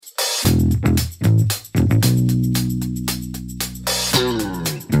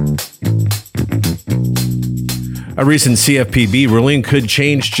A recent CFPB ruling could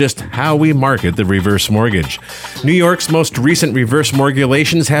change just how we market the reverse mortgage. New York's most recent reverse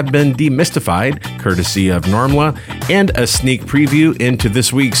mortgages have been demystified, courtesy of NORMLA, and a sneak preview into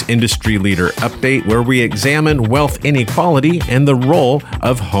this week's Industry Leader Update, where we examine wealth inequality and the role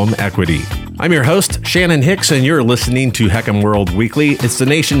of home equity. I'm your host, Shannon Hicks, and you're listening to HECM World Weekly. It's the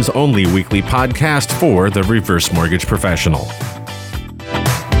nation's only weekly podcast for the reverse mortgage professional.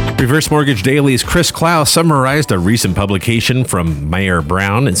 Reverse Mortgage Daily's Chris Clow summarized a recent publication from Mayer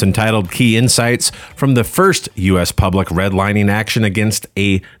Brown. It's entitled Key Insights from the First U.S. Public Redlining Action Against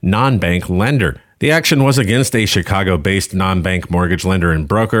a Non-Bank Lender. The action was against a Chicago-based non-bank mortgage lender and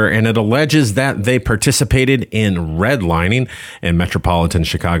broker, and it alleges that they participated in redlining in metropolitan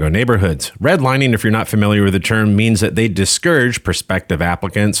Chicago neighborhoods. Redlining, if you're not familiar with the term, means that they discourage prospective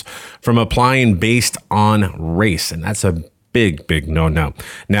applicants from applying based on race, and that's a big no-no.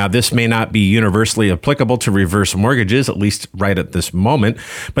 Now, this may not be universally applicable to reverse mortgages, at least right at this moment,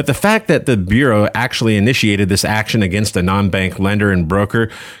 but the fact that the Bureau actually initiated this action against a non-bank lender and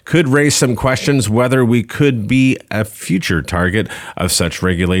broker could raise some questions whether we could be a future target of such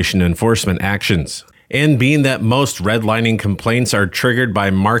regulation enforcement actions. And being that most redlining complaints are triggered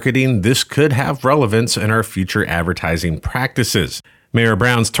by marketing, this could have relevance in our future advertising practices. Mayor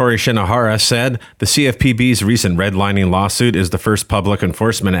Brown's Tori Shinohara said the CFPB's recent redlining lawsuit is the first public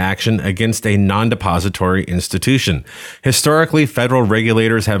enforcement action against a non-depository institution. Historically, federal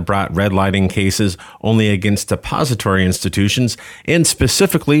regulators have brought redlining cases only against depository institutions and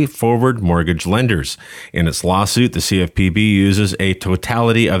specifically forward mortgage lenders. In its lawsuit, the CFPB uses a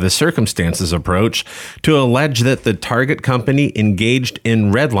totality of the circumstances approach to allege that the target company engaged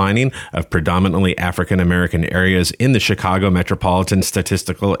in redlining of predominantly African American areas in the Chicago metropolitan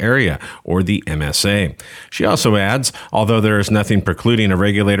statistical area, or the MSA. She also adds, although there is nothing precluding a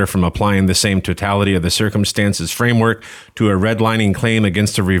regulator from applying the same totality of the circumstances framework to a redlining claim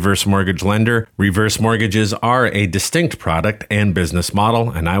against a reverse mortgage lender, reverse mortgages are a distinct product and business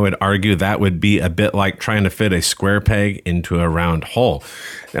model, and I would argue that would be a bit like trying to fit a square peg into a round hole.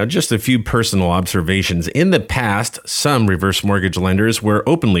 Now, just a few personal observations. In the past, some reverse mortgage lenders were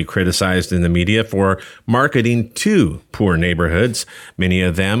openly criticized in the media for marketing to poor neighborhoods, many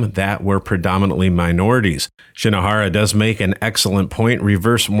of them that were predominantly minorities. Shinohara does make an excellent point.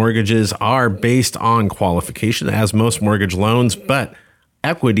 Reverse mortgages are based on qualification, as most mortgage loans, but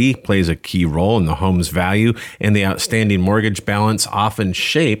equity plays a key role in the home's value, and the outstanding mortgage balance often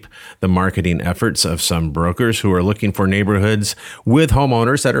shape the marketing efforts of some brokers who are looking for neighborhoods with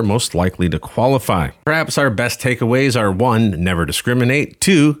homeowners that are most likely to qualify. Perhaps our best takeaways are 1, never discriminate,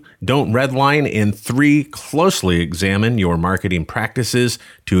 2, don't redline, and 3, closely examine your marketing practices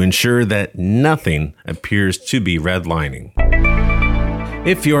to ensure that nothing appears to be redlining.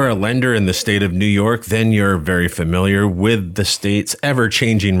 If you're a lender in the state of New York, then you're very familiar with the state's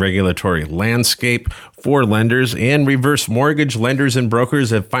ever-changing regulatory landscape for lenders, and reverse mortgage lenders and brokers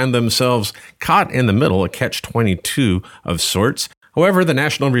have found themselves caught in the middle, a catch-22 of sorts. However, the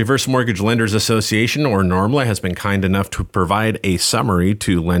National Reverse Mortgage Lenders Association, or NORMLA, has been kind enough to provide a summary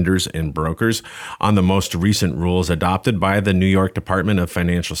to lenders and brokers on the most recent rules adopted by the New York Department of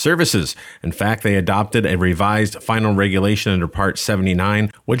Financial Services. In fact, they adopted a revised final regulation under Part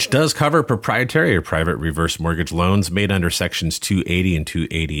 79, which does cover proprietary or private reverse mortgage loans made under Sections 280 and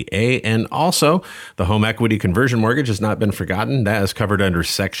 280A, and also the home equity conversion mortgage has not been forgotten. That is covered under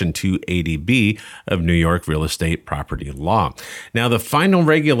Section 280B of New York real estate property law. Now, the final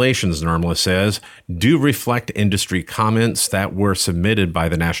regulations, NORMLA says, do reflect industry comments that were submitted by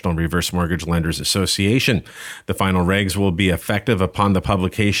the National Reverse Mortgage Lenders Association. The final regs will be effective upon the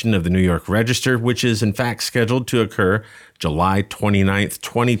publication of the New York Register, which is in fact scheduled to occur July 29th,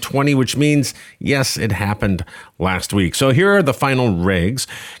 2020, which means, yes, it happened last week. So here are the final regs,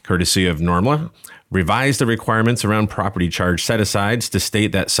 courtesy of NORMLA. Revise the requirements around property charge set-asides to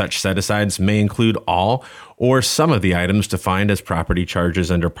state that such set-asides may include all or some of the items defined as property charges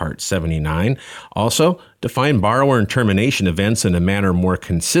under Part 79. Also, define borrower and termination events in a manner more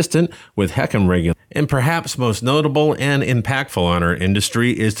consistent with HECM regulations. And perhaps most notable and impactful on our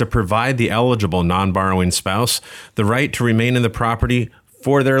industry is to provide the eligible non-borrowing spouse the right to remain in the property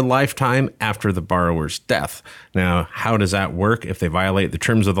for their lifetime after the borrower's death. Now, how does that work if they violate the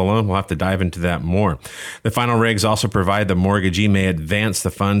terms of the loan? We'll have to dive into that more. The final regs also provide the mortgagee may advance the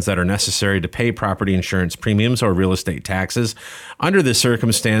funds that are necessary to pay property insurance premiums or real estate taxes under the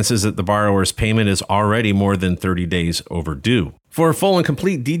circumstances that the borrower's payment is already more than 30 days overdue. For full and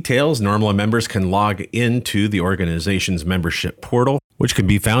complete details, NORMLA members can log into the organization's membership portal, which can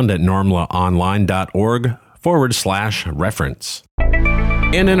be found at normlaonline.org/reference.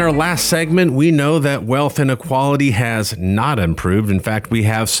 And in our last segment, we know that wealth inequality has not improved. In fact, we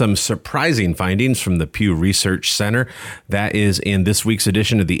have some surprising findings from the Pew Research Center. That is in this week's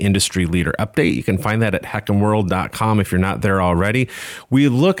edition of the Industry Leader Update. You can find that at heckhamworld.com if you're not there already. We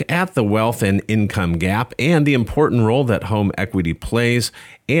look at the wealth and income gap and the important role that home equity plays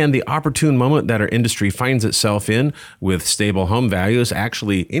and the opportune moment that our industry finds itself in with stable home values,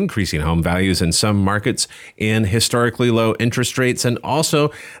 actually increasing home values in some markets, and historically low interest rates, and also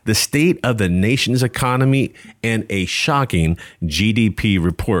the state of the nation's economy and a shocking GDP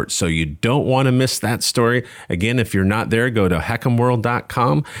report. So you don't want to miss that story. Again, if you're not there, go to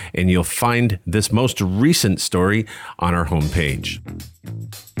heckhamworld.com and you'll find this most recent story on our homepage.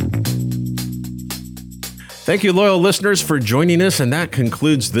 Thank you, loyal listeners, for joining us, and that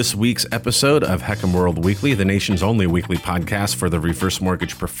concludes this week's episode of Heckham World Weekly, the nation's only weekly podcast for the reverse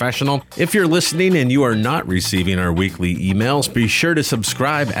mortgage professional. If you're listening and you are not receiving our weekly emails, be sure to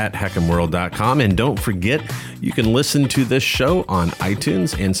subscribe at heckhamworld.com, and don't forget, you can listen to this show on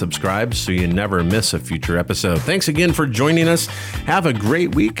iTunes and subscribe so you never miss a future episode. Thanks again for joining us. Have a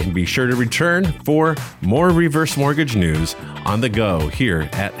great week, and be sure to return for more reverse mortgage news on the go here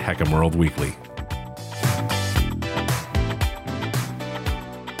at Heckham World Weekly.